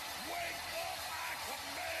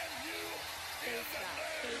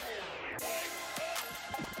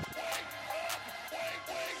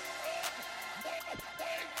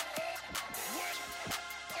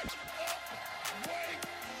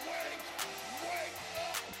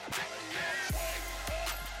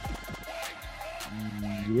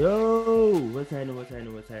Yo, what's happening?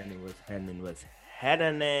 What's happening?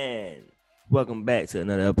 Welcome back to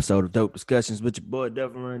another episode of Dope Discussions with your boy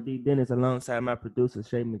Devin Run D. Dennis alongside my producer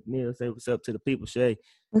Shay McNeil. Say what's up to the people, Shay.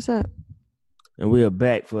 What's up? And we are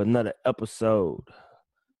back for another episode.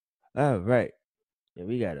 All right. Yeah,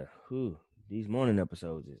 we got these morning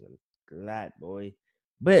episodes is a lot, boy.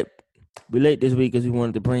 But we late this week because we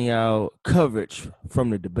wanted to bring out coverage from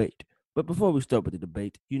the debate. But before we start with the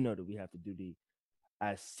debate, you know that we have to do the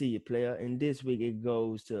I see you, player. And this week it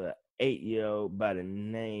goes to an 8-year-old by the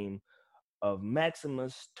name of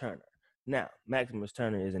Maximus Turner. Now, Maximus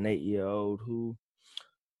Turner is an 8-year-old who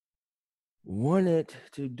wanted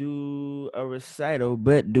to do a recital,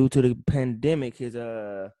 but due to the pandemic, his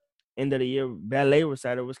end of the year ballet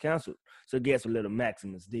recital was canceled. So guess what little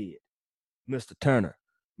Maximus did? Mr. Turner.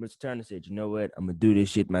 Mr. Turner said, you know what? I'm gonna do this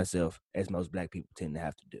shit myself, as most black people tend to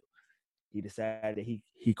have to do. He decided he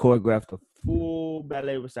choreographed a full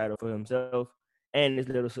ballet recital for himself and his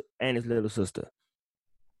little sister.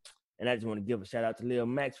 And I just want to give a shout out to Lil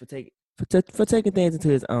Max for taking things into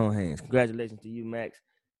his own hands. Congratulations to you, Max.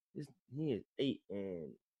 He is 8,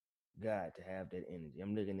 and God, to have that energy.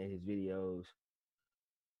 I'm looking at his videos.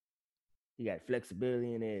 He got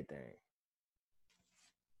flexibility and everything.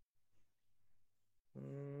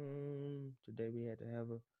 Today we had to have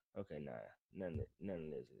a. Okay, nah, none of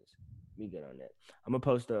this is. We good on that. I'm gonna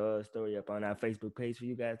post a story up on our Facebook page for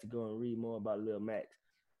you guys to go and read more about Lil Max.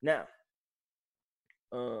 Now,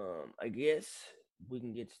 I guess we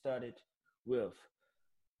can get started with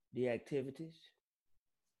the activities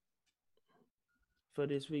for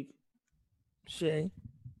this week. Shay.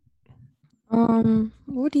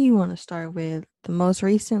 What do you want to start with? The most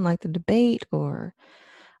recent, like the debate, or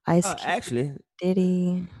Ice Cube, Actually,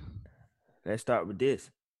 Diddy? let's start with this.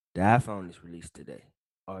 The iPhone is released today.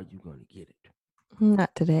 Are you gonna get it?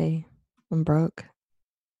 Not today. I'm broke.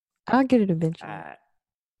 I'll get it eventually. I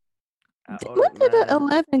I When ordered did the mine.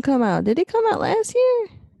 11 come out? Did it come out last year?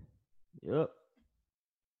 Yup,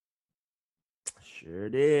 sure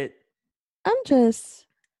did.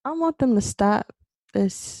 I want them to stop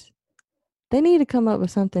this. They need to come up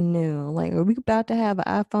with something new. Like, are we about to have an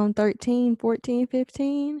iPhone 13, 14,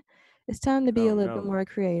 15? It's time to I be a don't little bit know. more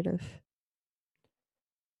creative.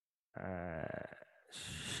 Uh,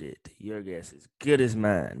 Shit. Your guess is good as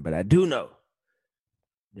mine, but I do know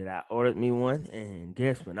that I ordered me one, and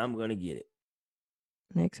guess when I'm gonna get it?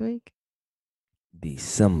 Next week?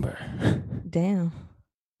 December. Damn.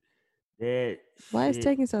 That Why is it shit.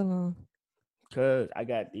 taking so long? Cause I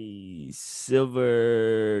got the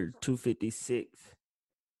silver 256,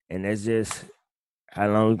 and that's just how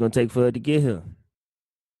long it's gonna take for it to get here.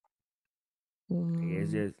 It's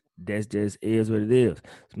Mm. just that's just is what it is.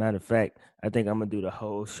 As a matter of fact, I think I'm gonna do the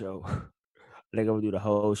whole show. I think I'm gonna do the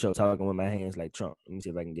whole show talking with my hands like Trump. Let me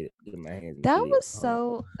see if I can get my hands in the That video. was Hold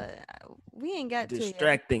on. so we ain't got to it yet, but that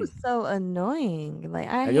Distracting. was so annoying. Like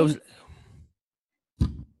I Like it was. hate I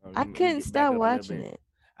Let me couldn't get back stop up a little watching bit. it.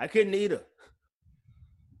 I couldn't either.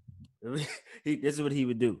 This is what he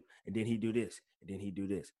would do, and then he do this, and then he do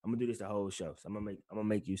this. I'm gonna do this the whole show. So I'm gonna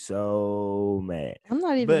make you so mad. I'm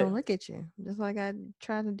not even But gonna look at you. Just like I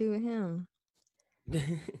tried to do with him.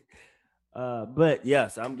 but yeah,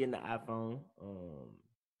 so I'm getting the iPhone.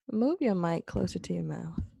 Move your mic closer to your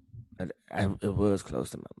mouth. It was close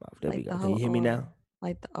to my mouth. There we Like go. the Can you whole hear me now? arm.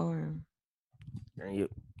 Like the arm. Can you?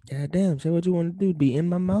 God damn, say what you want to do? Be in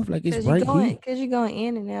my mouth like it's right here. Cause you're going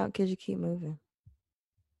in and out cause you keep moving.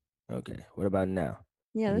 Okay. What about now?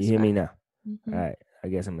 Yeah, Can you that's hear me fine. now? All Hmm. right. I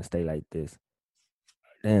guess I'm gonna stay like this.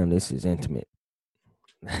 Damn, this is intimate.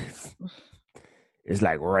 It's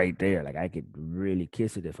like right there. Like I could really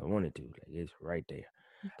kiss it if I wanted to. Like it's right there.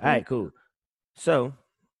 All Please. right, cool. So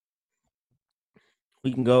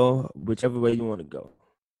we can go whichever way you want to go.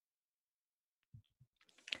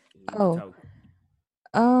 We can Oh, talk.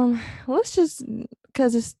 let's just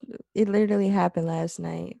because it literally happened last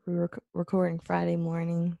night. We were recording Friday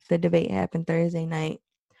morning. The debate happened Thursday night.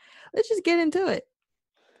 Let's just get into it.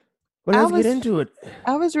 Well, I let's get was into it.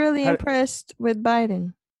 I was really How, impressed with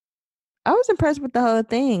Biden. I was impressed with the whole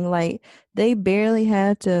thing. Like they barely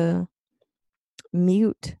had to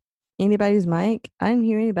mute anybody's mic. I didn't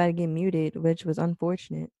hear anybody get muted, which was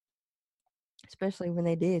unfortunate, especially when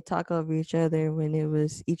they did talk over each other when it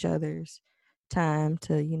was each other's time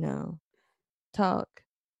to, talk.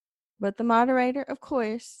 But the moderator, of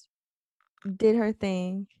course, did her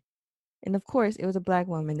thing. And of course, it was a black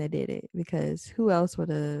woman that did it because who else would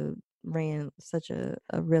have ran such a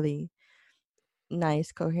really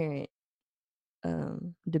nice, coherent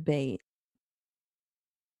debate?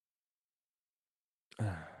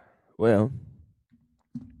 well,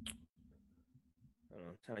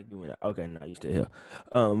 Sound like you went out. Okay, no, you still here.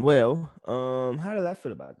 How did I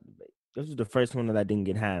feel about the debate? This was the first one that I didn't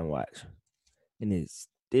get high and watch, and it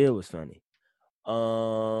still was funny.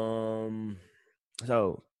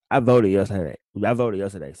 So I voted yesterday.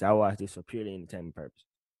 So I watched this for purely entertainment purpose.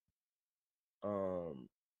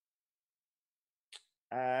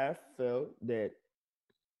 I felt that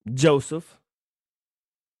Joseph,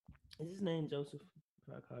 is his name Joseph?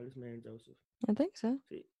 If I call this man Joseph, I think so.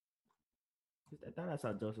 see, I thought I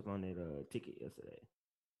saw Joseph on that ticket yesterday.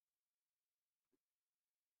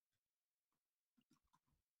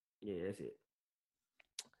 Yeah, that's it.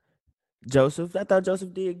 Joseph, I thought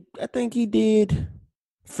Joseph did. I think he did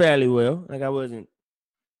fairly well. Like I wasn't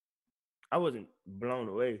blown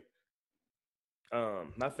away.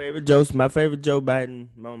 My favorite Joe Biden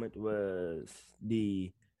moment was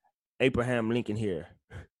the Abraham Lincoln here,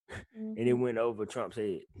 and it went over Trump's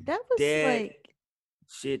head. That was That like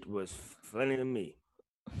shit was funny to me.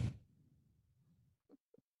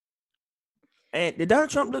 And did Donald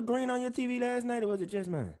Trump look green on your TV last night, or was it just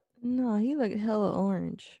mine? no, he looked hella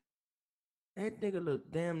orange. That nigga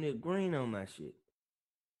looked damn near green on my shit.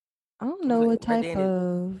 I don't It was know like what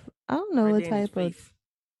type of face.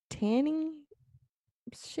 tanning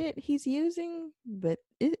shit he's using, but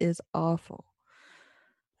it is awful.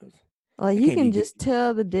 Like It you can't be can good. just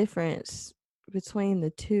tell the difference between the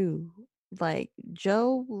two. Like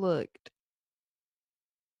Joe looked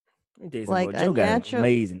like a Joe got natural.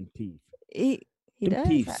 amazing teeth. He Them does.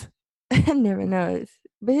 teeth. I never noticed,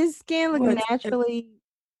 but his skin looked What? naturally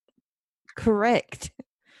correct.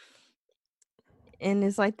 And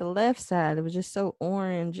it's like the left side, it was just so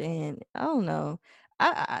orange, and I don't know.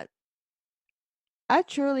 I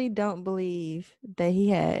truly don't believe that he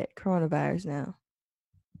had coronavirus now.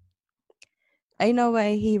 Ain't no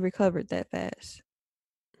way he recovered that fast.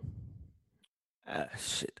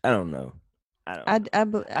 Shit. I don't know. I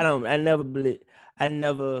I never believe. I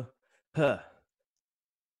never. Huh.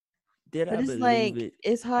 Did But I it's believe like it?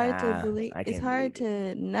 it's hard to Nah, believe. I It's can't hard believe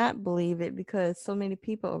it. to not believe it because so many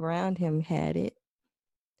people around him had it,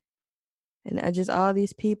 and I just all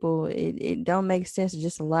these people. It don't make sense to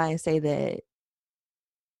just lie and say that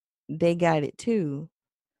they got it too.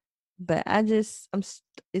 But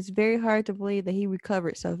it's very hard to believe that he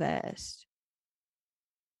recovered so fast.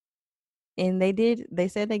 And they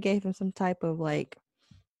said they gave him some type of like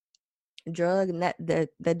drug and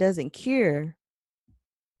that doesn't cure,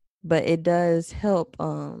 but it does help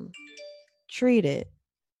treat it.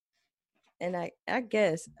 And I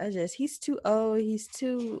guess he's too old.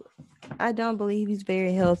 I don't believe he's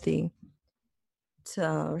very healthy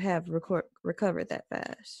to have recovered that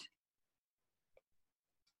fast.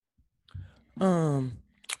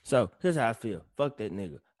 So here's how I feel. Fuck that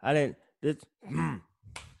nigga. I didn't this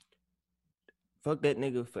fuck that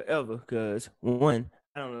nigga forever. Cause one,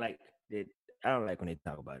 I don't like that. I don't like when they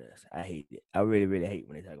talk about us. I hate it. I really, really hate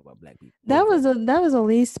when they talk about black people. That was the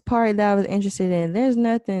least part that I was interested in. There's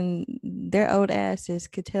nothing their old asses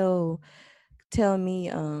could tell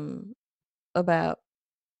me about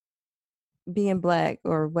being black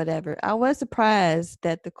or whatever. I was surprised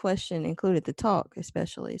that the question included the talk,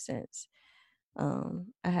 especially since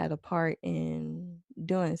I had a part in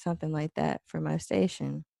doing something like that for my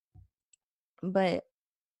station. But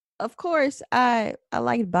of course, I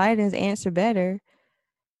liked Biden's answer better.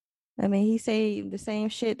 I mean, he say the same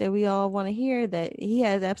shit that we all want to hear, that he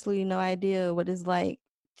has absolutely no idea what it's like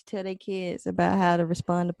to tell their kids about how to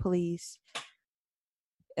respond to police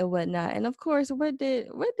and whatnot. And of course, what did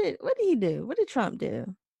he do? What did Trump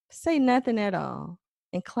do? Say nothing at all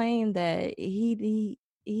and claim that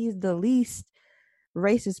he's the least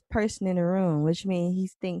racist person in the room, which means he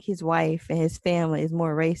think his wife and his family is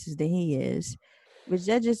more racist than he is. Which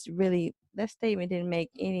that statement didn't make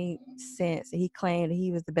any sense. He claimed that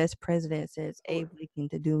he was the best president since Abe Lincoln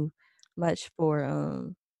to do much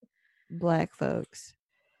for black folks.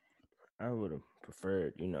 I would have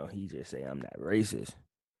preferred, he just say I'm not racist.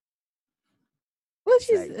 Which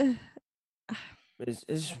Like,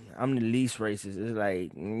 is I'm the least racist. It's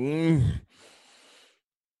like,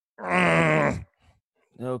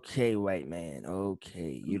 okay, white man.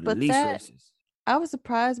 Okay, you the but least that racist. I was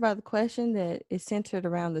surprised by the question that it centered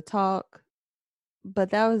around the talk, but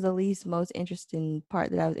that was the least most interesting part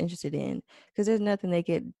that I was interested in because there's nothing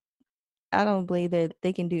I don't believe that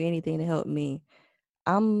they can do anything to help me.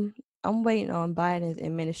 I'm waiting on Biden's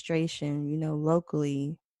administration,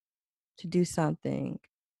 locally to do something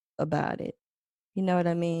about it. You know what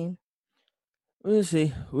I mean? We'll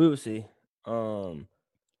see. We will see.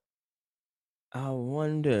 I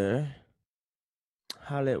wonder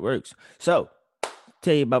how that works. So,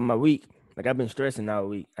 tell you about my week. Like I've been stressing all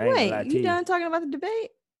week. I ain't gonna lie Wait, to you you. done talking about the debate?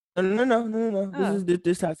 No. Oh,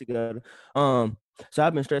 This ties together. So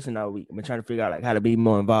I've been stressing all week. I've been trying to figure out like how to be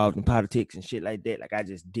more involved in politics and shit like that. Like I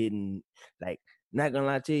just didn't like. Not gonna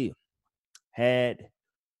lie to you, had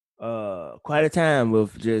quite a time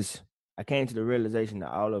with just. I came to the realization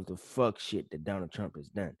that all of the fuck shit that Donald Trump has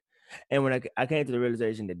done, and when I came to the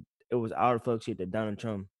realization that it was all the fuck shit that Donald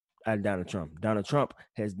Trump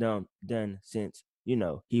has done since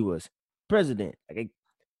he was president.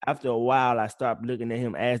 After a while, I stopped looking at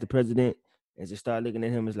him as the president and just started looking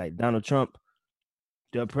at him as like Donald Trump,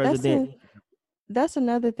 the that's president. a that's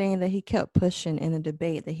another thing that he kept pushing in the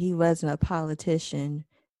debate, that he wasn't a politician.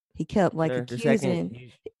 He kept like Sir,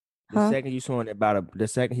 accusing, the huh? second you sworn it about the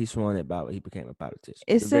second he sworn it about, he became a politician.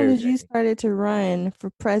 As The soon very as you second. started to run for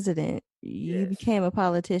president, you Yes. became a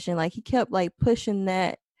politician. Like he kept like pushing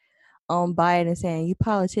that on Biden, saying, "You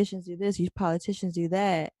politicians do this, you politicians do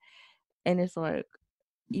that," and it's like,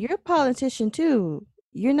 you're a politician too.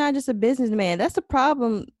 You're not just a businessman. That's the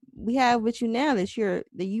problem we have with you now, that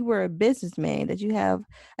you were a businessman, that you have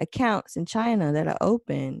accounts in China that are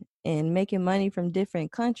open and making money from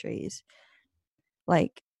different countries.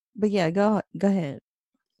 Like, but yeah, go ahead.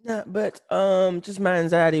 Nah, but just my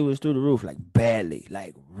anxiety was through the roof, like badly,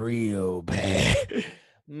 like real bad.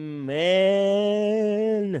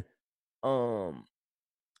 Man. Um,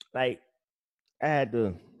 like I had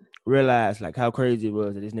to realize like how crazy it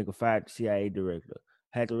was that this nigga fired the CIA director.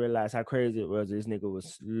 I had to realize how crazy it was that this nigga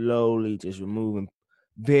was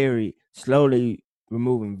very slowly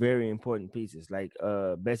removing very important pieces. Like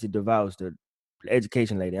Betsy DeVos, the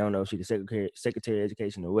education lady. I don't know if she's the secretary of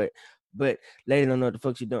education or what, but lady don't know what the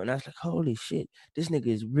fuck she doing. And I was like, holy shit, this nigga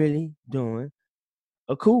is really doing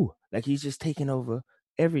a coup. Like he's just taking over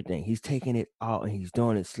everything. He's taking it all and he's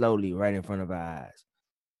doing it slowly right in front of our eyes.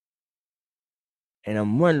 And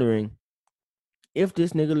I'm wondering if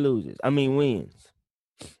this nigga wins,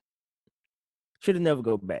 should have never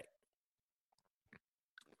go back.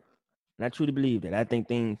 And I truly believe that. I think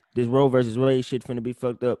this Roe versus Wade shit finna be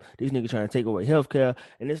fucked up. These niggas trying to take away healthcare.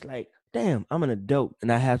 And it's like, damn, I'm an adult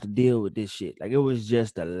and I have to deal with this shit. Like it was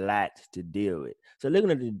just a lot to deal with. So looking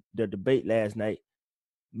at the debate last night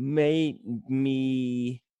made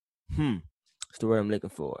me, what's the word I'm looking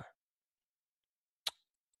for?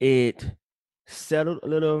 It settled a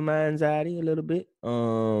little of my anxiety a little bit.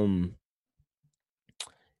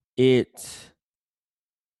 It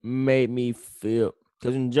made me feel,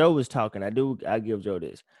 because when Joe was talking, I give Joe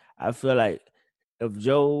this. I feel like if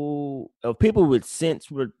people with sense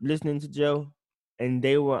were listening to Joe and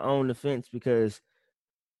they were on the fence because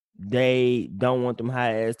they don't want them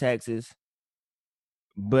high ass taxes,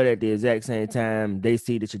 but at the exact same time they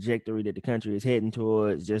see the trajectory that the country is heading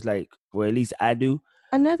towards, just like, well, at least I do.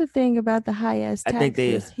 Another thing about the high ass I think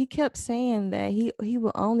they taxes, he kept saying that he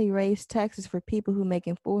will only raise taxes for people who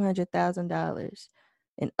making $400,000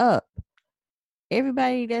 and up.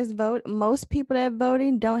 Everybody that's vote, most people that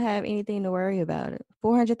voting don't have anything to worry about it.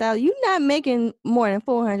 400,000, you're not making more than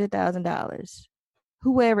 $400,000.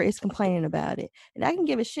 Whoever is complaining about it, and I can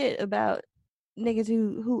give a shit about niggas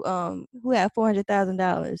who have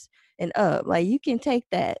 $400,000 and up. Like you can take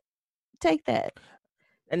that. that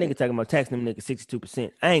nigga talking about taxing them niggas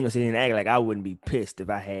 62%. I ain't gonna sit here and act like I wouldn't be pissed if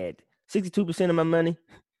I had 62% of my money.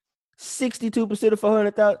 62% of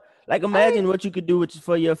 400,000. Like I imagine what you could do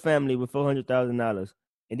for your family with $400,000,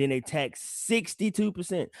 and then they tax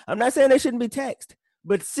 62%. I'm not saying they shouldn't be taxed,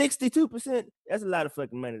 but 62%, that's a lot of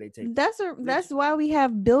fucking money they take. that's why we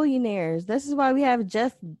have billionaires. This is why we have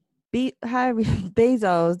Bezos,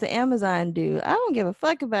 the Amazon dude. I don't give a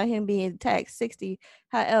fuck about him being taxed 60.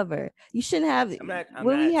 However, you shouldn't have, I'm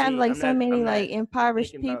when we not have see, like so many I'm not like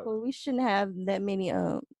impoverished thinking about people, we shouldn't have that many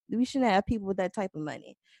we shouldn't have people with that type of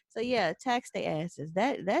money. So yeah, tax their asses.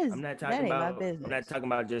 That ain't my I'm not business. talking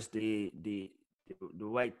about just the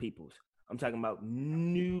white peoples. I'm talking about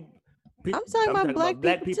I'm talking I'm about talking black about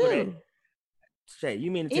black people people that. too. Shay,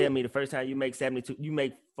 you mean to Any tell me the first time you make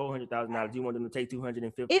 $400,000, you want them to take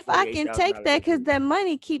If I can take $248,000 that, off because you? that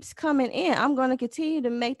money keeps coming in, I'm going to continue to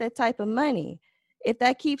make that type of money. If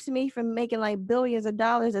that keeps me from making like billions of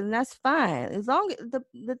dollars, then that's fine. As long as the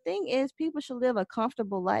thing is, people should live a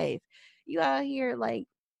comfortable life. You out here like,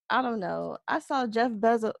 I don't know. I saw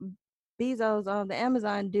Bezos on the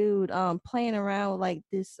Amazon dude playing around with like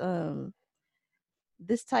this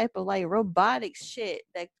type of like robotics shit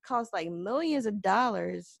that costs like millions of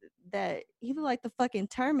dollars, that he look like the fucking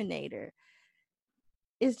Terminator.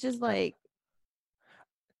 It's just like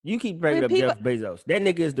You keep bringing when up people, Jeff Bezos. That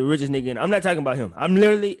nigga is the richest nigga. I'm not talking about him. I'm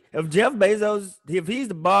literally, if Jeff Bezos, if he's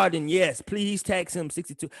the bar, then yes, please tax him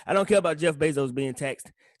 62. I don't care about Jeff Bezos being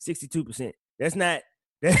taxed 62%. That's not.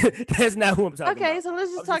 That's not who I'm talking Okay, about. so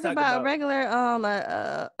let's I'm just just talk talking about a about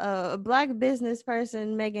regular a black business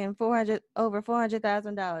person making over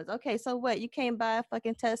 $400,000. Okay, so what? You can't buy a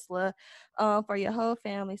fucking Tesla for your whole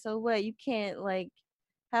family. So what? You can't like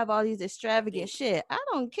have all these extravagant shit. I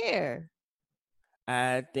don't care.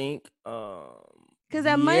 I think Cause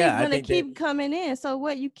that money's yeah, I gonna think that keep coming in. So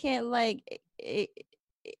what? You can't like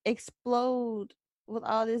explode with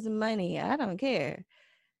all this money. I don't care.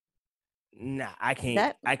 nah, I can't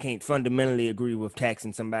That I can't fundamentally agree with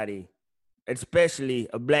taxing somebody, especially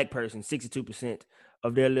a black person, 62%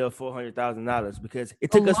 of their little $400,000 because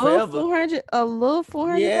it took us forever. a little four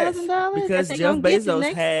hundred thousand Yes, dollars that because they gonna get the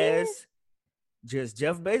next year.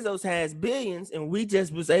 Jeff Bezos has billions, and we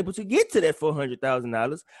just was able to get to that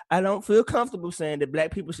 $400,000. I don't feel comfortable saying that black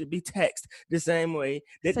people should be taxed the same way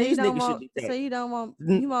that these niggas should be So taxed.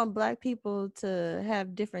 you want black people to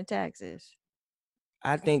have different taxes.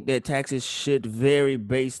 I think that taxes should vary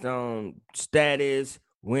based on status.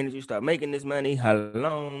 When did you start making this money? How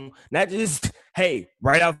long? Not just, hey,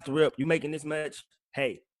 right off the rip, you making this much?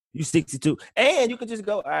 Hey, you 62. And you could just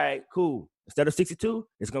go, all right, cool. Instead of 62,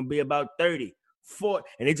 it's gonna be about 30, 40,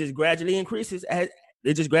 and it just gradually increases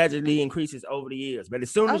over the years. But as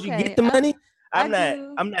soon as you get Okay, the money, I I'm not,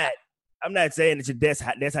 do I'm not, I'm not saying that that's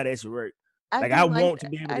how that should work. I Like do I like want to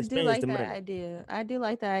that. be able to I do experience like the that money. idea. I do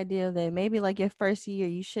like the idea that maybe like your first year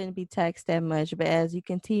you shouldn't be taxed that much, but as you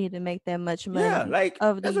continue to make that much Yeah, money like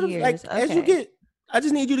over the that's what I'm like. years, As you okay. get, I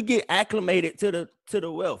just need you to get acclimated to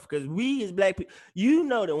the wealth, because we as black people, you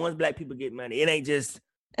know that once black people get money, it ain't just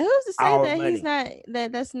Who's to say our that he's money.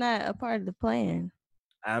 not that's not a part of the plan?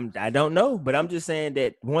 I don't know, but I'm just saying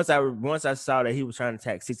that once I saw that he was trying to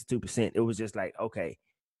tax 62%, it was just like, okay,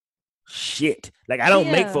 shit. Like I But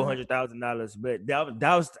don't make yeah, $400,000, but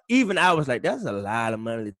that was even I was like, that's a lot of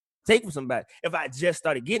money to take from somebody. If I just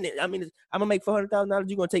started getting it, I mean, I'm gonna make $400,000.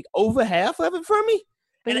 You're gonna take over half of it from me,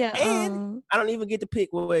 but yeah, and I don't even get to pick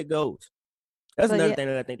where it goes. That's but another yeah, thing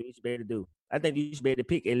that I think that you should be able to do. I think you should be able to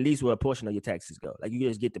pick at least where a portion of your taxes go. Like you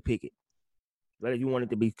just get to pick it. Whether you want it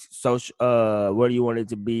to be social, whether you want it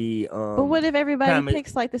to be but what if everybody common.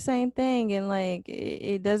 picks like the same thing and like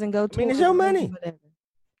it doesn't go I mean, it's towards your maybe money. whatever?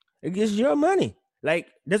 It's your money. Like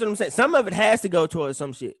that's what I'm saying. Some of it has to go towards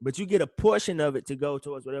some shit, but you get a portion of it to go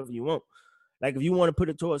towards whatever you want. Like if you want to put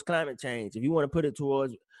it towards climate change, if you want to put it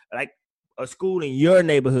towards like a school in your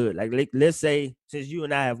neighborhood, like let's say since you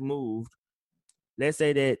and I have moved, let's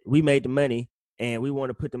say that we made the money and we want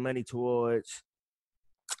to put the money towards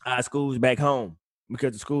our schools back home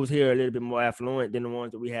because the schools here are a little bit more affluent than the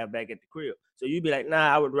ones that we have back at the crib. So you'd be like,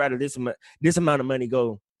 nah, I would rather this amount of money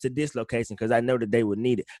go to this location because I know that they would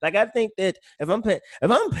need it. Like I think that if I'm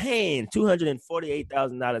paying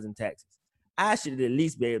 $248,000 in taxes, I should at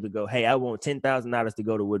least be able to go, hey, I want $10,000 to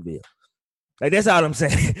go to Woodville. Like that's all I'm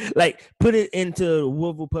saying. Like put it into the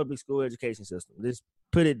Woodville public school education system. Just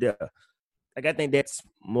put it there. Like I think that's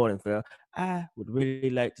more than fair. I would really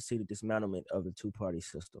like to see the dismantlement of the two-party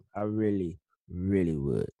system. I really, really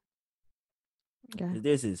would. Okay.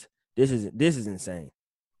 This is insane.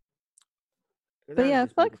 But yeah,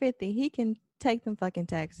 Just fuck people, 50. He can take them fucking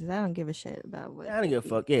taxes. I don't give a shit about I what don't give a 50.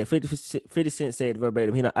 fuck. Yeah, 50 Cent said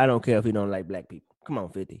verbatim. I don't care if he don't like black people. Come on,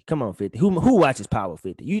 50. Come on, 50. Who watches Power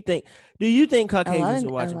 50? Do you think Caucasians are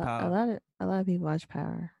watching Power? A lot of people watch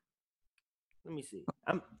Power. Let me see.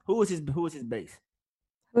 Who was his base?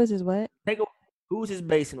 Who is his what? Take a Who was his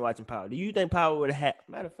base in watching Power? Do you think Power would have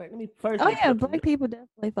matter of fact, let me first Oh let's yeah, look black people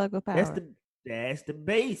definitely fuck with That's Power. the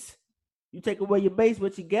base. You take away your base,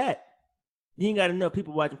 what you got? You ain't got enough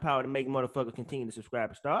people watching Power to make motherfuckers continue to subscribe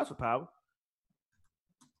to Stars for Power.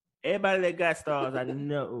 Everybody that got Stars, I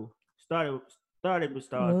know, started with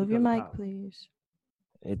Stars Move your because of mic, Power. please.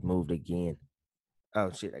 It moved again.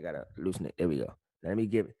 Oh shit, I gotta loosen it. There we go. Let me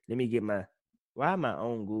get my why am I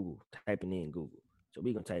on Google typing in Google? So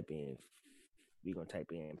we're gonna type in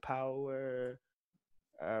Power.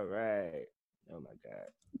 All right. Oh my god.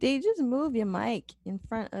 They just move your mic in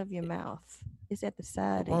front of your mouth. It's at the It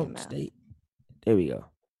side of your won't mouth. stay. There we go.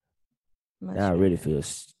 Much Now I really better. feel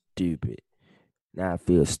stupid. Now I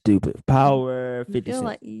feel stupid. Power 50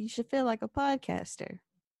 cents. You should feel like a podcaster.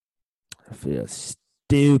 I feel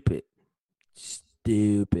stupid.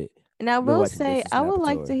 Stupid. And I I've been will watching say, Justice I would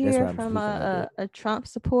like to Laboratory. That's hear why I'm from speaking like that. a Trump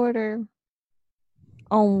supporter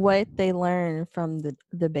on what they learned from the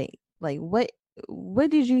debate. Like, what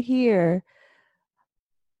did you hear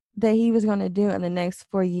that he was going to do in the next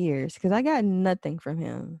 4 years? Because I got nothing from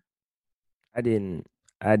him. I didn't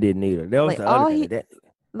either. That was Like the other thing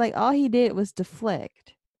that all he did was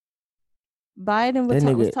deflect. Biden That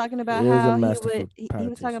was nigga talking about is a how masterful he was talking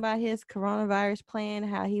politician. about his coronavirus plan,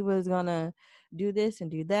 how he was gonna do this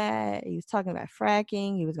and do that. He was talking about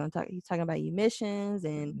fracking. He's talking about emissions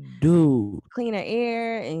and Dude, cleaner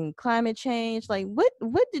air and climate change. Like what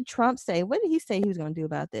did Trump say? What did he say he was gonna do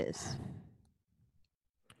about this?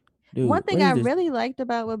 One dude, thing what I is this? really liked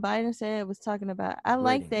about what Biden said was talking about, I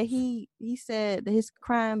like that Ratings. he said that his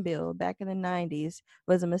crime bill back in the 90s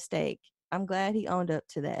was a mistake. I'm glad he owned up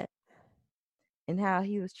to that. And how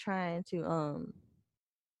he was trying to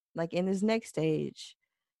like in his next stage,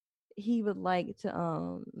 he would like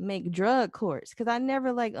to make drug courts, cuz I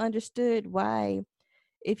never like understood why,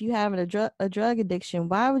 if you have a drug addiction,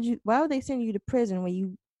 why would they send you to prison when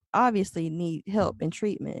you obviously need help and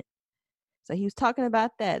treatment? So he was talking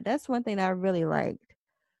about that. That's one thing that I really liked.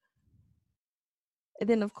 And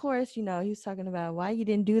then, of course, he was talking about why you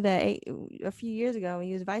didn't do that a few years ago when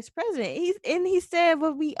he was vice president. He said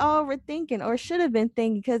what we all were thinking or should have been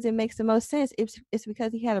thinking because it makes the most sense. It's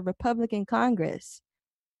because he had a Republican Congress.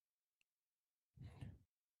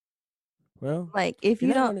 Well, Like if you're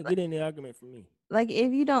you not don't gonna get any argument from me.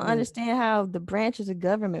 Yeah. understand how the branches of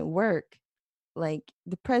government work, like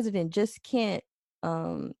the president just can't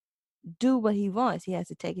um do what he wants. He has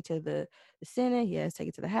to take it to the Senate. He has to take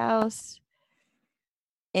it to the House.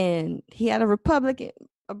 And he had a Republican.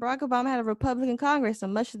 Barack Obama had a Republican Congress, so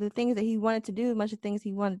much of the things that he wanted to do, much of the things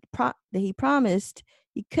he wanted that he promised,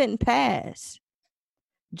 he couldn't pass.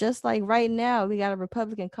 Just like right now, we got a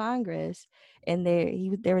Republican Congress, and they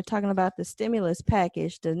were talking about the stimulus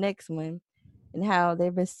package, the next one, and how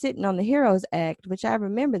they've been sitting on the Heroes Act, which I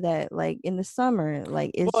remember that like in the summer,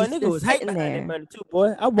 like it's Boy, just nigga been was hype sitting behind that there. money too,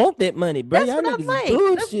 boy. I want that money, bro. That's Y'all what niggas is I like.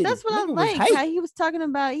 bullshitting. That's what I Nigga was liked. hype. How he was talking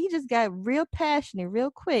about. He just got real passionate, real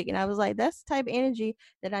quick, and I was like, "That's the type of energy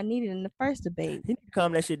that I needed in the first debate." He need to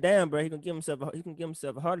calm that shit down, bro. He can give himself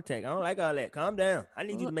a heart attack. I don't like all that. Calm down. I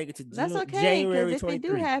need you Well, to make it to that's okay, because January if it do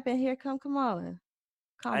 23. happen, here come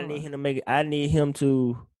I need Kamala. him to make it. I need him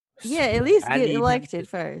to. Yeah, at least I get need him to. elected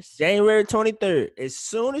first. January 23rd. As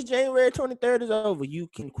soon as January 23rd is over, you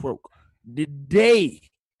can croak. The day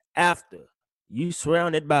after you swear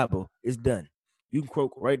on that Bible, it's done. You can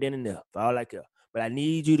croak right then and there for all I care. But I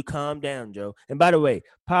need you to calm down, Joe. And by the way,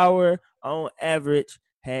 Power on average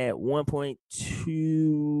had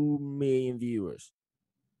 1.2 million viewers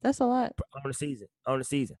That's a lot, on the season. On the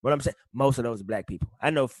season. What I'm saying, most of those are black people.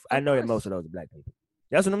 I know of that most course. of those are black people.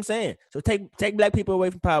 That's what I'm saying. So take black people away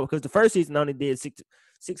from Power, because the first season only did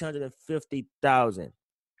 650,000.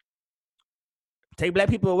 Take black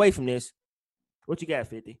people away from this. What you got,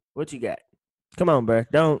 50? What you got? Come on, bro.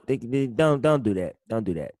 Don't do that. Don't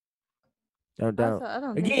do that. Don't. I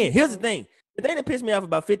don't think Again, he's here's the going. thing. The thing that pissed me off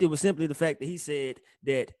about 50 was simply the fact that he said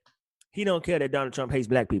that he don't care that Donald Trump hates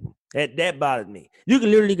black people. That bothered me. You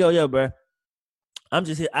can literally go, yo, bro. I'm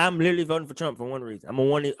just here. I'm literally voting for Trump for one reason. I'm a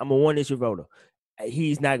one issue voter.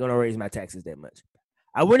 He's not gonna raise my taxes that much.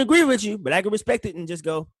 I wouldn't agree with you, but I can respect it and just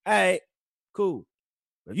go, all right, cool.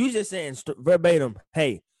 If you just saying verbatim,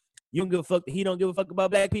 hey, you don't give a fuck. He don't give a fuck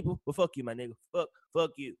about black people. Well, fuck you, my nigga.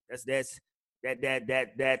 Fuck you. That's how a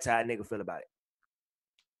nigga feel about it.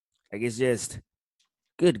 Like, it's just,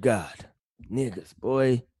 good God, niggas,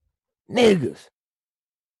 boy, niggas.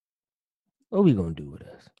 What we gonna do with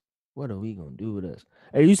us? What are we gonna do with us?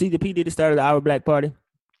 Hey, you see the P Diddy started the Our Black Party?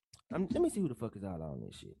 Let me see who the fuck is all on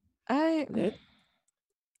this shit. I That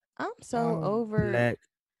I'm so Our over Black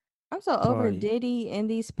I'm so over Party. Diddy and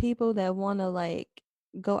these people that want to like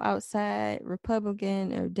go outside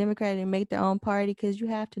Republican or Democrat and make their own party, because you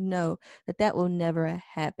have to know that will never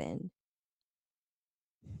happen.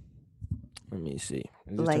 Let me see.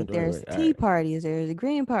 Is this Like turned the right there's way? All tea right. parties, there's the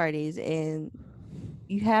green parties, and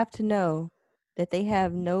you have to know that they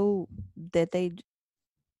have no that they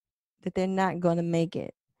that they're not going to make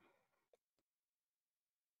it.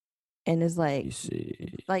 And it's You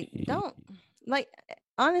see. don't like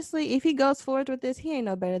honestly, if he goes forward with this, he ain't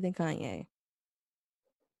no better than Kanye.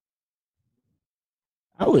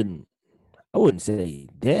 I wouldn't say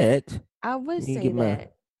that. I would Let me say get my,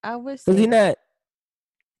 that. I would cause say he that. not.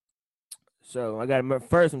 So I got my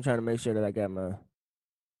first. I'm trying to make sure that I got my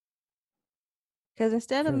Because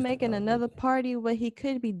instead of first of making all. another party, what he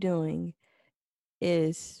could be doing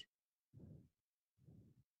is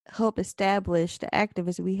help establish the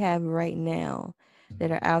activists we have right now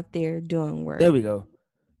that are out there doing work. There we go.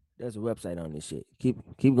 There's a website on this shit.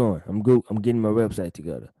 Keep going. I'm good. I'm getting my website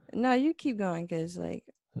together. No, you keep going, because like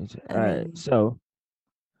All I right. mean, So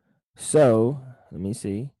let me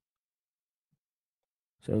see.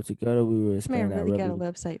 So together we will this man expand our really got a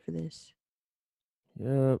revenue. website for this.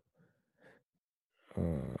 Yep.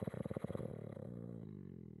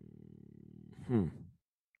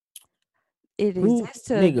 It Who, exists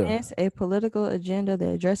to nigga? advance a political agenda that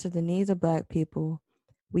addresses the needs of Black people.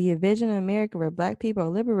 We envision an America where Black people are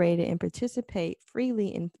liberated and participate freely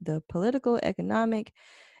in the political, economic,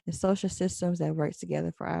 and social systems that work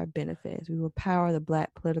together for our benefits. We will power the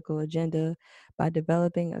Black political agenda by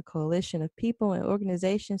developing a coalition of people and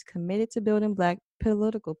organizations committed to building Black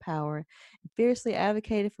political power and fiercely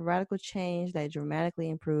advocated for radical change that dramatically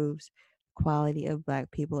improves the quality of Black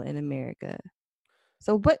people in America.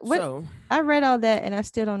 So what So, I read all that and I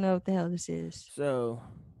still don't know what the hell this is. so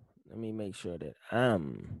let me make sure that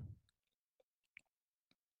I'm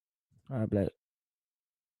all right, Black.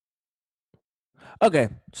 Okay,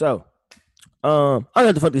 so I don't know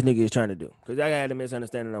what the fuck this nigga is trying to do because I had a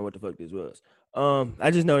misunderstanding on what the fuck this was.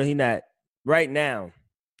 I just know that he not right now.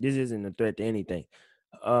 This isn't a threat to anything.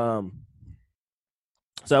 Um,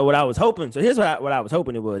 so what I was hoping. So here's what I was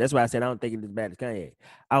hoping it was. That's why I said I don't think it's as bad as Kanye.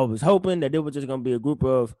 I was hoping that it was just gonna be a group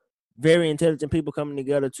of very intelligent people coming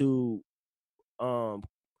together to um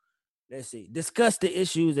let's see, discuss the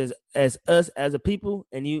issues as us as a people,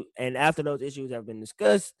 and after those issues have been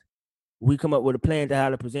discussed, we come up with a plan to how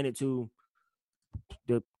to present it to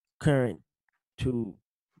the current two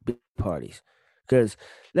big parties. Because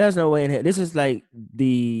there's no way in here. This is like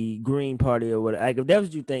the Green Party or whatever. Like if that's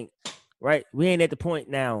what you think, right? We ain't at the point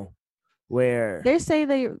now where They say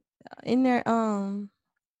they in their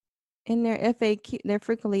FAQ, their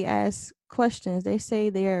frequently asked questions. They say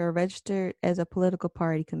they are registered as a political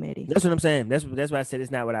party committee, that's what I'm saying. That's why I said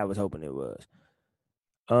it's not what I was hoping it was.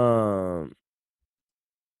 Um,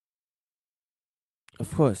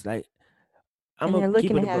 of course, like I'm and gonna they're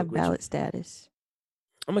keep looking it to a buck have with you. ballot status.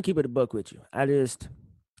 I'm gonna keep it a buck with you. I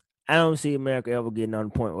don't see America ever getting on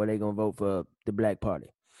the point where they're gonna vote for the Black Party.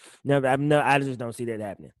 I just don't see that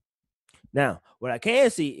happening. Now, what I can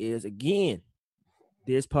see is again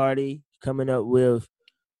this party coming up with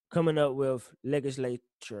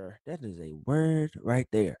legislature. That is a word right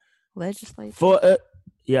there. Legislature. For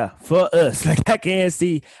us. Like I can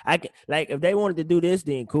see, I can like if they wanted to do this,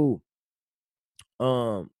 then cool.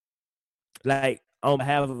 Um, like on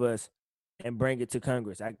behalf of us, and bring it to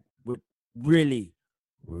Congress. I would really,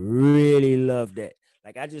 really love that.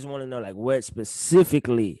 Like I just want to know like what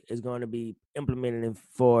specifically is going to be implemented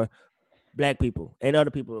for Black people and other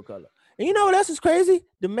people of color. And you know what else is crazy?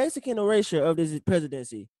 The Mexican erasure of this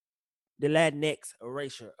presidency, the Latinx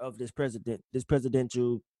erasure of this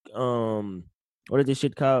presidential, what is this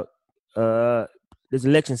shit called? Uh, this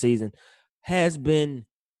election season has been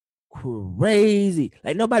crazy.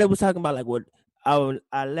 Like nobody was talking about like what our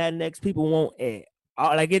Latinx people want at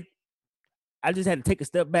all. Like it, I just had to take a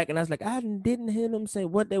step back and I was like, I didn't hear them say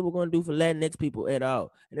what they were going to do for Latinx people at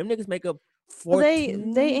all. And them niggas make up Well, they 14%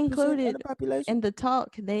 of the included population. in the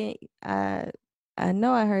talk. I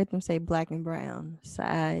know I heard them say Black and brown, so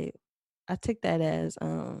I took that as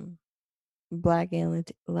Black and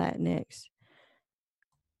Latinx,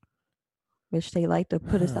 which they like to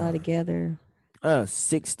put us all together.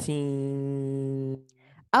 16.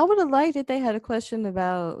 I would have liked if they had a question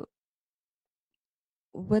about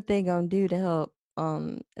what they gonna do to help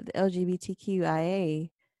the LGBTQIA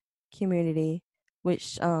community,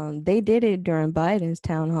 which they did it during Biden's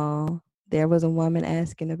town hall. There was a woman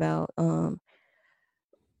asking about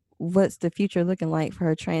what's the future looking like for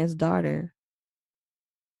her trans daughter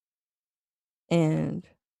and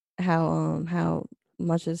how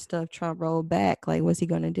much of the stuff Trump rolled back. Like, what's he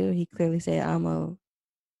gonna do? He clearly said, I'm gonna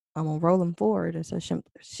roll him forward or some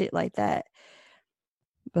shit like that.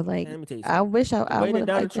 But like, Let me tell you I something. wish The I way would that have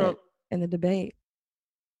Donald liked that Trump, in the debate.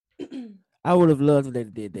 I would have loved if they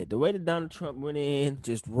did that. The way that Donald Trump went in,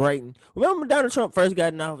 just writing. Remember when Donald Trump first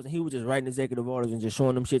got in office and he was just writing executive orders and just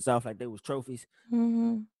showing them shits off like they was trophies?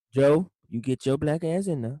 Mm-hmm. Joe, you get your black ass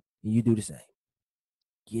in there and you do the same.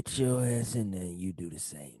 Get your ass in there and you do the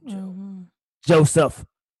same, Joe. Mm-hmm. Joseph,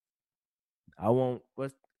 I want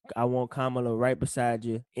what's I want Kamala right beside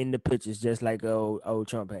you in the pictures, just like old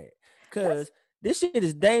Trump had. That's Cause this shit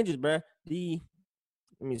is dangerous, bro. Let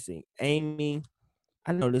me see, Amy.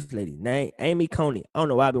 I know this lady's name, Amy Coney. I don't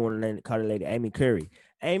know why I been wanting to call the lady Amy Curry.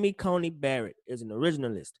 Amy Coney Barrett is an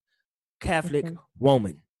originalist, Catholic from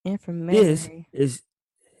woman. from This Mary. is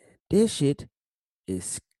this shit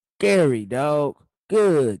is scary, dog.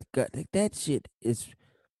 Good, God, that shit is.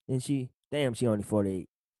 And she only 48.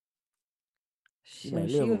 She might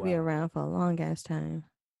She live a would be while. around for a long ass time.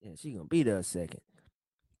 Yeah, she gonna be there a second.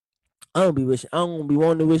 I don't be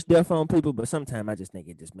wanting to wish death on people, but sometimes I just think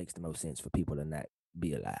it just makes the most sense for people to not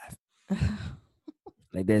be alive.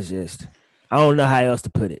 Like that's just I don't know how else to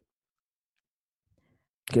put it.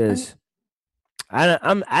 I'm Cause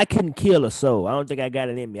I couldn't kill a soul. I don't think I got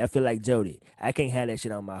it in me. I feel like Jody. I can't have that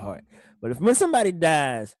shit on my heart. But if when somebody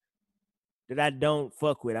dies that I don't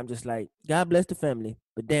fuck with, I'm just like, God bless the family.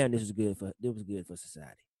 But damn, this was good for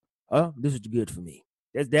society. Oh, this was good for me.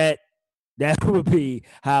 That's that. That would be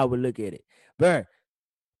how I would look at it. Burn.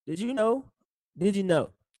 Did you know? Did you know?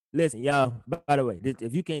 Listen, y'all. By the way,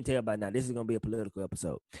 if you can't tell by now, this is gonna be a political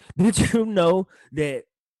episode. Did you know that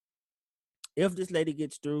if this lady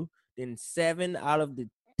gets through, then 7 out of the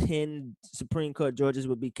 10 Supreme Court judges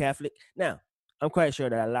would be Catholic? Now, I'm quite sure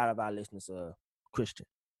that a lot of our listeners are Christian.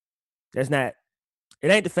 That's not. It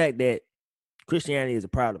ain't the fact that Christianity is a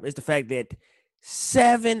problem. It's the fact that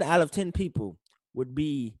 7 out of 10 people would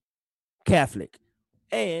be Catholic,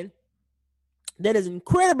 and that is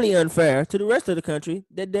incredibly unfair to the rest of the country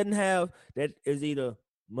that doesn't have that is either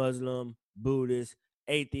Muslim, Buddhist,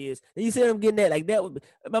 atheist. And you see what I'm getting at? Like that would be,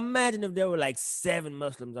 imagine if there were like 7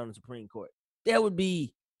 Muslims on the Supreme Court. That would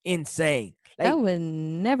be insane. Like That would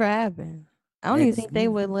never happen. I don't even think they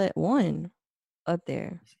would let one up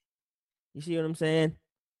there. You see what I'm saying?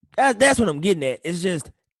 That's what I'm getting at. It's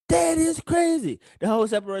just that is crazy. The whole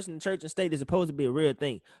separation of church and state is supposed to be a real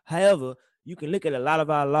thing. However, you can look at a lot of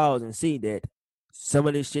our laws and see that some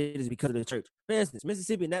of this shit is because of the church. For instance,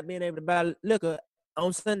 Mississippi not being able to buy liquor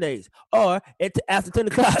on Sundays or after 10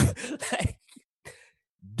 o'clock. Like,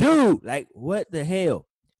 dude, like, what the hell?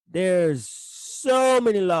 There's so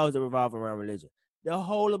many laws that revolve around religion. The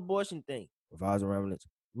whole abortion thing revolves around religion.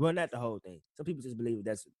 Well, not the whole thing. Some people just believe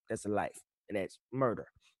that's a life and that's murder,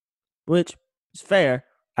 which is fair.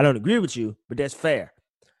 I don't agree with you, but that's fair.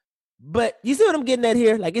 But you see what I'm getting at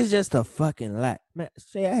here? Like, it's just a fucking lot. Man,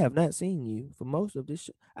 Shay, I have not seen you for most of this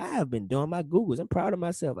show. I have been doing my Googles. I'm proud of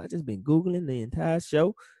myself. I just been Googling the entire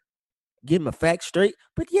show, getting my facts straight.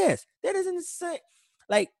 But yes, that is insane.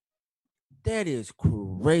 Like, that is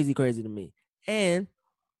crazy to me. And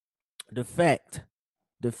the fact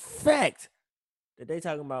that they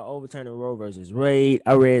talking about overturning Roe versus Wade.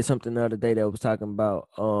 I read something the other day that was talking about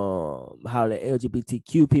how the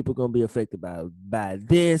LGBTQ people gonna be affected by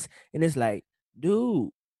this, and it's like,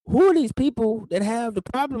 dude, who are these people that have the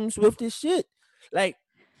problems with this shit? Like,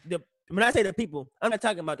 when I say the people, I'm not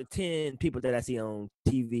talking about the 10 people that I see on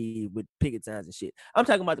TV with picket signs and shit. I'm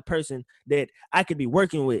talking about the person that I could be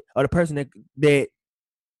working with, or the person that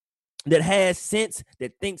has sense,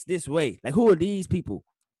 that thinks this way. Like, who are these people?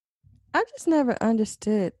 I just never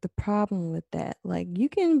understood the problem with that. Like, you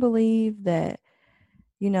can believe that,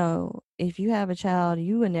 if you have a child,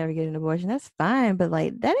 you would never get an abortion. That's fine, but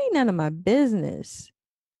like, that ain't none of my business.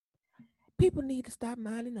 People need to stop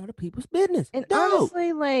minding other people's business. And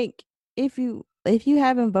honestly, like, if you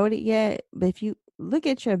haven't voted yet, but if you look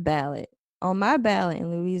at your ballot, on my ballot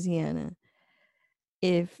in Louisiana,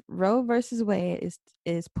 if Roe versus Wade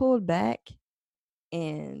is pulled back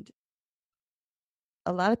and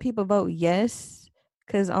a lot of people vote yes,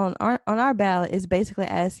 because on our ballot it's basically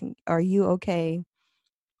asking, are you okay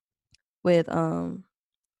with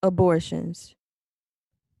abortions?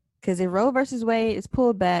 Because if Roe versus Wade is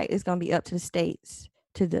pulled back, it's gonna be up to the states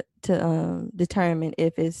to determine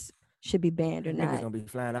if it should be banned or not. Niggas gonna be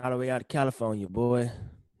flying all the way out of California, boy.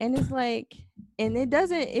 And it's like, and it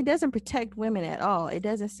doesn't protect women at all. It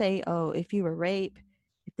doesn't say, oh, if you were raped,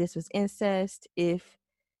 if this was incest, if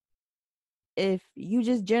you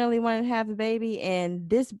just generally want to have a baby and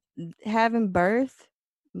this having birth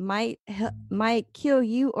might kill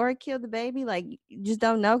you or kill the baby, like, you just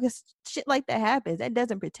don't know, because shit like that happens. That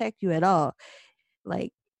doesn't protect you at all.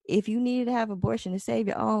 Like, if you needed to have abortion to save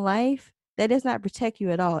your own life, that does not protect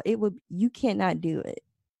you at all. You cannot do it.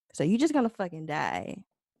 So you're just gonna fucking die.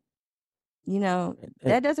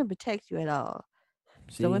 That doesn't protect you at all.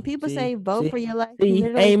 So when people say vote for your life, you're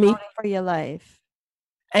literally voting for your life.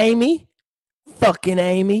 Amy, fucking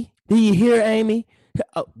Amy. Do you hear, Amy?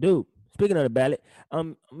 Oh, dude. Speaking of the ballot,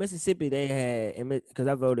 Mississippi, they had, because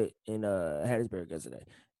I voted in Hattiesburg yesterday.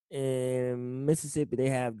 In Mississippi, they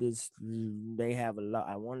have a law.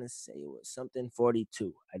 I want to say it was something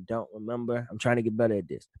 42. I don't remember. I'm trying to get better at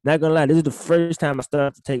this. Not gonna lie, this is the first time I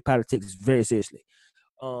started to take politics very seriously.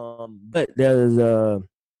 But there's a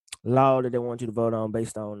law that they want you to vote on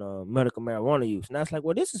based on medical marijuana use. And I was like,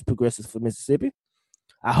 well, this is progressive for Mississippi.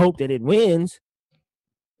 I hope that it wins.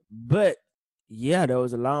 But yeah, there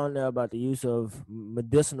was a law in there about the use of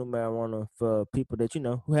medicinal marijuana for people that,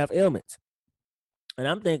 who have ailments. And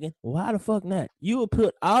I'm thinking, well, why the fuck not? You will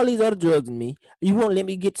put all these other drugs in me. You won't let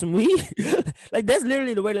me get some weed? Like, that's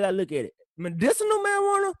literally the way that I look at it. Medicinal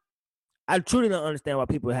marijuana, I truly don't understand why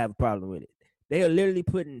people have a problem with it. They are literally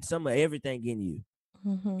putting some of everything in you.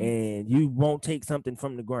 Mm-hmm. And you won't take something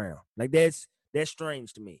from the ground. Like, that's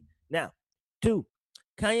strange to me. Now, 2,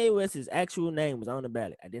 Kanye West's actual name was on the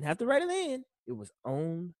ballot. I didn't have to write it in. It was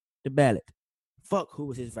on the ballot. Fuck, who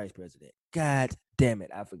was his vice president? God damn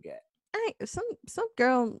it, I forgot. Some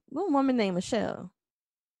girl, one woman named Michelle.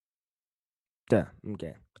 Duh,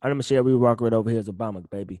 okay. I know Michelle, we walk right over here as Obama,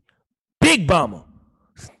 baby. Big Bomber.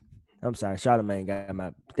 I'm sorry, Charlamagne got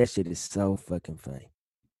my. That shit is so fucking funny.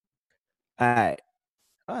 All right.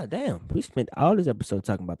 Oh damn, we spent all this episode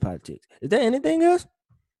talking about politics. Is there anything else?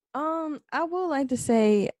 I would like to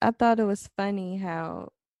say I thought it was funny how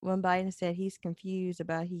when Biden said he's confused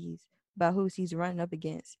about who's he's running up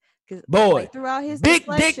against, because Boy, like throughout his Big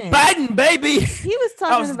Dick deflection, Biden, baby. he was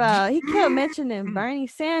talking about, he kept mentioning Bernie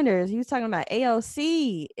Sanders. He was talking about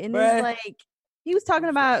AOC, and Bruh. it's like he was talking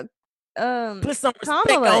about Put some respect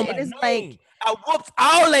Kamala. on my It is name. like I whooped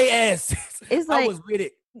all they asses. it's I like was with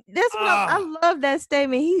it. that's what I love that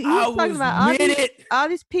statement. He was talking about all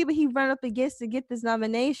these people he run up against to get this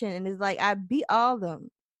nomination, and it's like I beat all of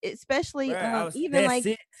them, especially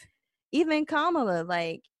even Kamala.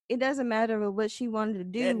 Like it doesn't matter what she wanted to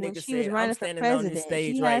do when she was running for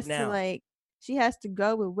president. She has to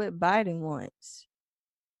go with what Biden wants.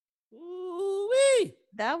 Ooh-wee.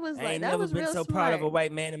 That was I ain't that never was been real so smart. proud of a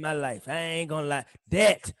white man in my life. I ain't gonna lie.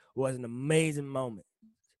 That was an amazing moment.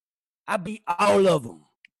 I beat all of them.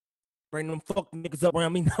 Bring them fucking niggas up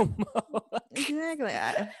around me no more. Exactly.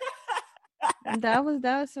 That was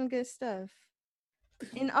some good stuff.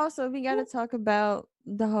 And also, we got to talk about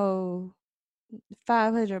the whole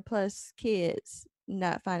 500 plus kids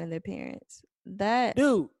not finding their parents.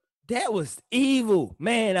 Dude, that was evil,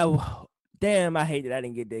 man. Damn, I hate that I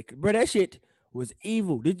didn't get that, bro. That shit was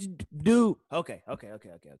evil. Did you, dude? Okay.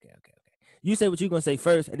 You say what you gonna say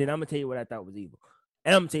first, and then I'm gonna tell you what I thought was evil,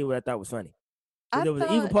 and I'm gonna tell you what I thought was funny. There was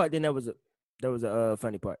an evil part, then there was a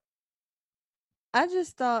funny part. I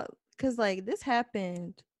just thought, because like this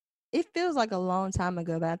happened, it feels like a long time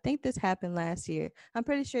ago, but I think this happened last year. I'm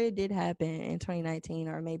pretty sure it did happen in 2019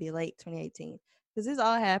 or maybe late 2018, because this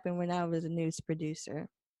all happened when I was a news producer.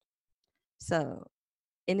 So,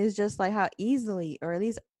 and it's just like how easily, or at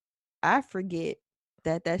least I forget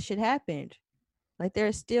that shit happened. Like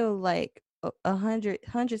there's still like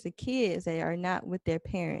hundreds of kids that are not with their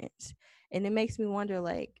parents, and it makes me wonder,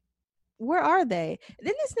 like, where are they? And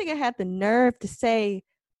then this nigga had the nerve to say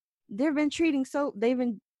they've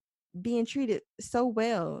been being treated so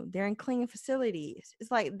well. They're in clean facilities.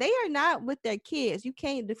 It's like they are not with their kids. You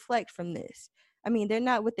can't deflect from this. I mean, they're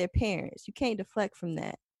not with their parents. You can't deflect from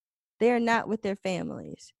that. They are not with their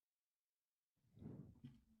families.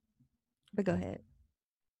 But go ahead.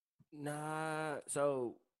 Nah,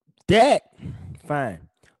 so that fine.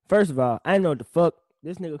 First of all, I know what the fuck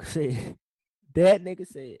this nigga said. That nigga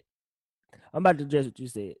said. I'm about to address what you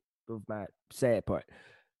said with my sad part.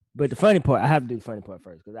 But the funny part, I have to do the funny part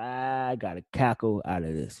first because I got a cackle out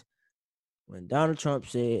of this. When Donald Trump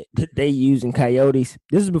said that they using coyotes,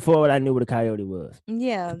 this is before I knew what a coyote was.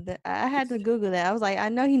 Yeah, I had to Google that. I was like, I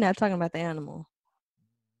know he's not talking about the animal.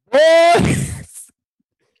 He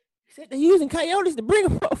said they're using coyotes to bring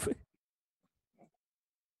them over.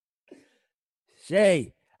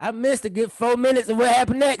 Shay, I missed a good 4 minutes of what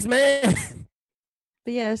happened next, man.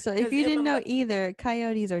 But yeah, so if you didn't know either,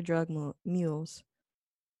 coyotes are drug mules.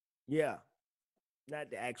 Yeah. Not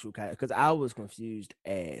the actual coyote, because I was confused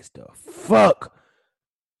as the fuck.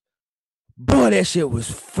 Boy, that shit was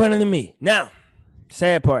funny to me. Now,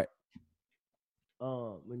 sad part.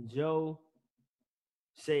 When Joe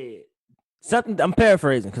said something, I'm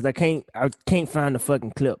paraphrasing because I can't find the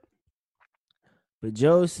fucking clip. But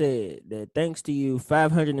Joe said that thanks to you,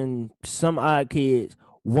 500 and some odd kids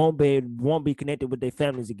won't be connected with their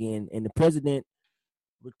families again. And the president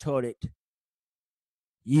retorted,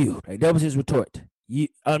 "You." Like that was his retort.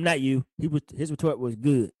 Not you. His retort was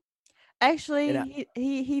good. Actually,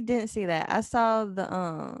 he didn't see that. I saw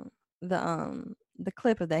the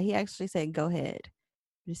clip of that. He actually said, "Go ahead."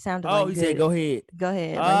 It sounded like he said, "Go ahead." Go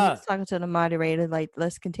ahead. Like he was talking to the moderator, like,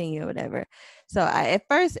 let's continue or whatever. So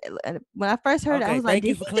when I first heard it, I was like,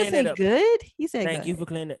 did he just say good? He said, thank you for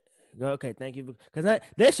clearing it. Okay, thank you. Because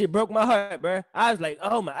that shit broke my heart, bro. I was like,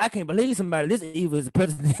 oh my, I can't believe somebody this evil is a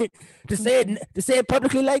president to say it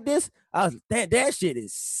publicly like this. I was that shit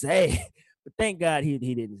is sad. But thank God he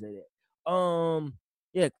didn't say that.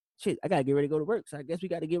 Yeah, shit, I gotta get ready to go to work. So I guess we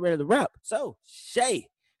gotta get ready to wrap. So, Shay,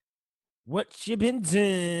 what you been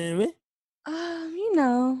doing? You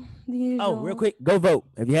know, the usual. Oh, real quick, go vote.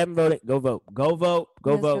 If you haven't voted, go vote. Go vote.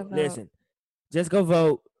 Go vote. Listen, just go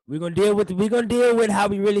vote. We're gonna deal with how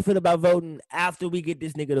we really feel about voting after we get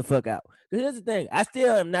this nigga the fuck out. Because here's the thing, I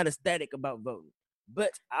still am not ecstatic about voting,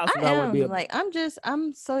 but I am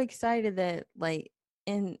I'm so excited that like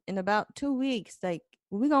in about 2 weeks, like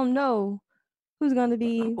we're gonna know who's gonna I'm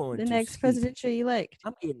be going the to next sleep. presidential elect.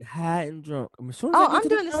 I'm getting high and drunk. As soon as I Oh, get I'm to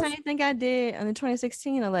the doing the house, same thing I did in the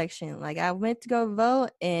 2016 election. Like I went to go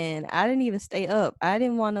vote and I didn't even stay up. I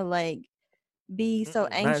didn't want to like be so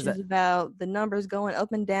mine's anxious that. about the numbers going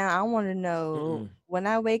up and down. I want to know Mm-mm. when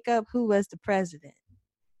I wake up who was the president.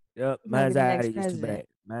 Yep, Who's my gonna be the next anxiety is too president.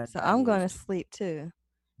 bad. My So I'm anxiety is going to sleep too.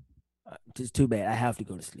 just too bad. I have to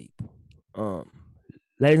go to sleep. Um,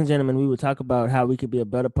 Ladies and gentlemen, we will talk about how we could be a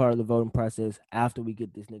better part of the voting process after we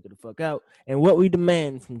get this nigga the fuck out and what we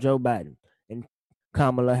demand from Joe Biden and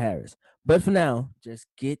Kamala Harris. But for now, just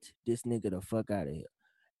get this nigga the fuck out of here.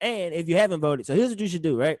 And if you haven't voted, so here's what you should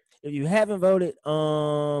do, right? If you haven't voted,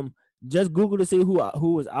 just Google to see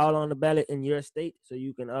who is all on the ballot in your state, so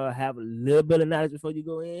you can have a little bit of knowledge before you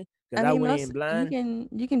go in. I Because I mean, went most in blind.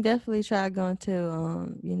 you can definitely try going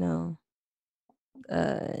to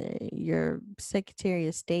your Secretary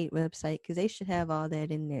of State website because they should have all that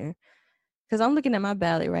in there. Because I'm looking at my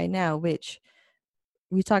ballot right now, which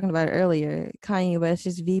we were talking about earlier. Kanye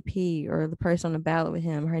West's VP or the person on the ballot with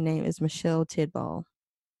him, her name is Michelle Tidball.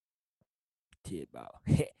 Tidball.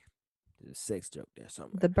 There's a sex joke there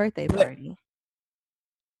somewhere. The birthday But party.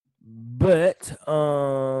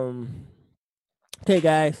 okay,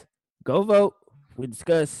 guys, go vote. We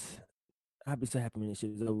discuss. I'll be so happy when this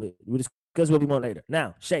shit is over with. We discuss what we want later.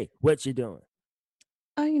 Now, Shay, what you doing?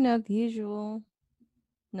 Oh, the usual.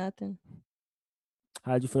 Nothing.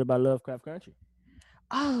 How'd you feel about Lovecraft Country?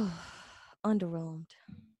 Oh, underwhelmed.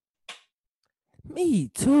 Me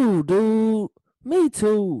too, dude. Me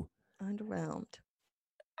too. Underwhelmed.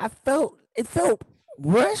 It felt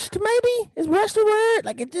rushed, maybe? Is rushed the word?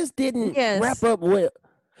 Like it just didn't wrap Yes. up well.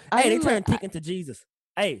 I Hey, they didn't turned Tick into Jesus.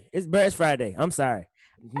 Hey, it's Birds Friday. I'm sorry.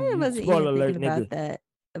 I wasn't even Spoiler alert, thinking nigga. about that.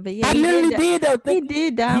 But yeah, I he did literally die. did though. He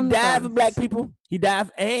did die He on the died for black cross. people. He died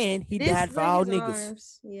and he This died is for like all his niggas.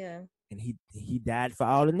 arms. Yeah. And he died for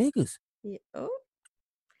all the niggas. Yeah. Oh.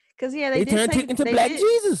 Cause yeah, They turned Tick into Black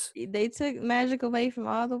Jesus. they took magic away from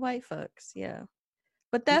all the white folks. Yeah.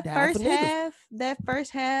 But He died for niggas. that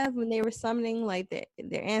first half when they were summoning like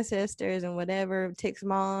their ancestors and whatever, Tick's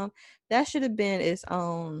mom, that should have been its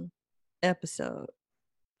own episode.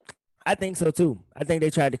 I think so too. I think they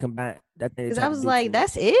tried to combine. I think they Because I tried to was do too like, much.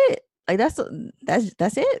 that's it. Like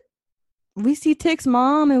that's it. We see Tick's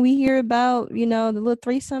mom and we hear about, the little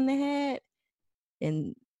threesome they had,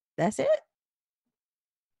 and that's it.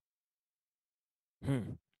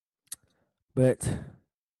 But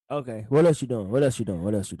okay, what else you doing? What else you doing?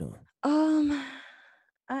 What else you doing? What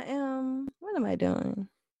am I doing?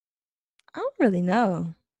 I don't really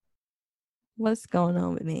know what's going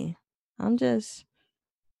on with me. I'm just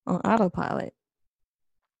on autopilot.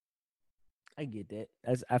 I get that.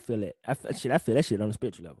 I feel it. I feel that shit on the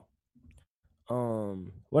spiritual level.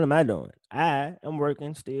 What am I doing? I am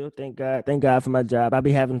working still. Thank God. Thank God for my job. I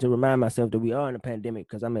be having to remind myself that we are in a pandemic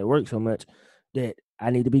because I'm at work so much that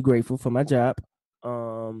I need to be grateful for my job.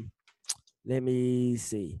 Let me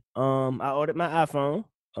see. I ordered my iPhone.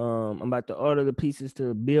 I'm about to order the pieces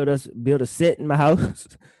to build a set in my house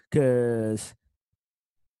because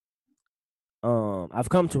I've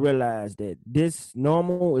come to realize that this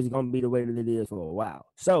normal is gonna be the way that it is for a while.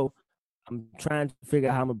 So I'm trying to figure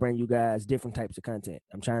out how I'm gonna bring you guys different types of content.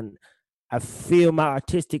 I feel my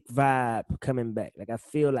artistic vibe coming back. Like I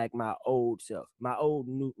feel like my old self, my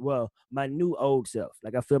new old self.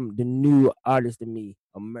 Like I feel the new artist in me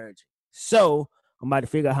emerging. So I'm about to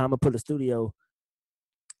figure out how I'm gonna put a studio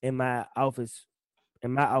in my office,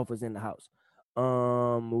 in the house.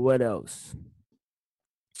 What else?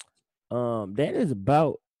 That is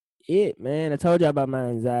about it, man. I told you about my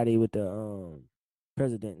anxiety with the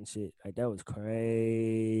president and shit. Like that was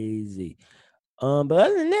crazy. But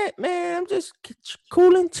other than that, man, I'm just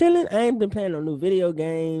cooling, chilling. I ain't been playing no new video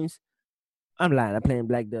games. I'm lying. I'm playing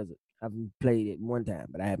Black Desert. I've played it one time,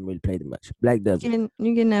 but I haven't really played it much. Black Desert.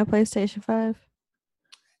 You getting that PlayStation 5?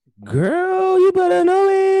 Girl, you better know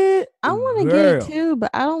it. I want to get it Girl. too, but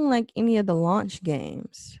I don't like any of the launch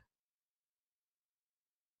games.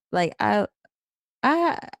 Like I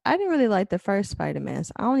didn't really like the first Spider-Man.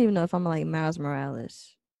 So I don't even know if I'm like Miles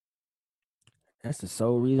Morales. That's the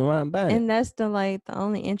sole reason why I'm buying it. And that's the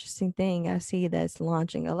only interesting thing I see that's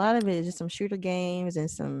launching. A lot of it is just some shooter games and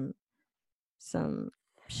some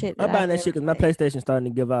shit that I'm I've buying that never shit because my played. PlayStation's starting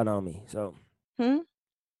to give out on me. So Hmm?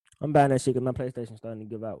 I'm buying that shit because my PlayStation's starting to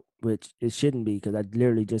give out, which it shouldn't be because I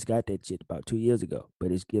literally just got that shit about 2 years ago,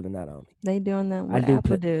 but it's giving out on me. They doing that I what do Apple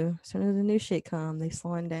play. do. As soon as the new shit come, they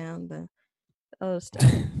slowing down the old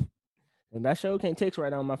stuff. And I sure can't text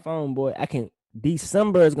right on my phone, boy. I can.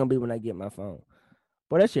 December is gonna be when I get my phone.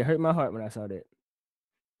 Boy, that shit hurt my heart when I saw that.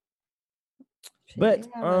 But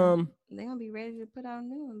they gonna be ready to put out a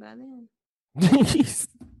new one by then.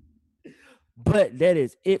 But that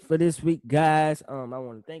is it for this week, guys. I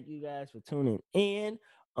want to thank you guys for tuning in.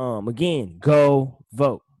 Again, go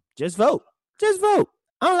vote. Just vote. Just vote.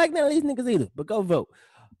 I don't like none of these niggas either, but go vote.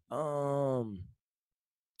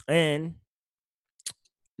 And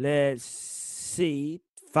let's see.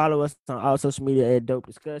 Follow us on all social media at Dope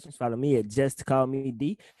Discussions. Follow me at Just Call Me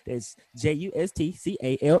D. That's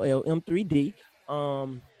JUSTCALLM3D.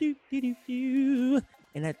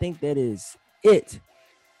 And I think that is it.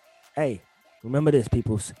 Hey, remember this,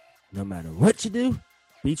 peoples. No matter what you do,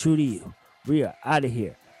 be true to you. We are out of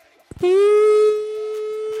here. Peace.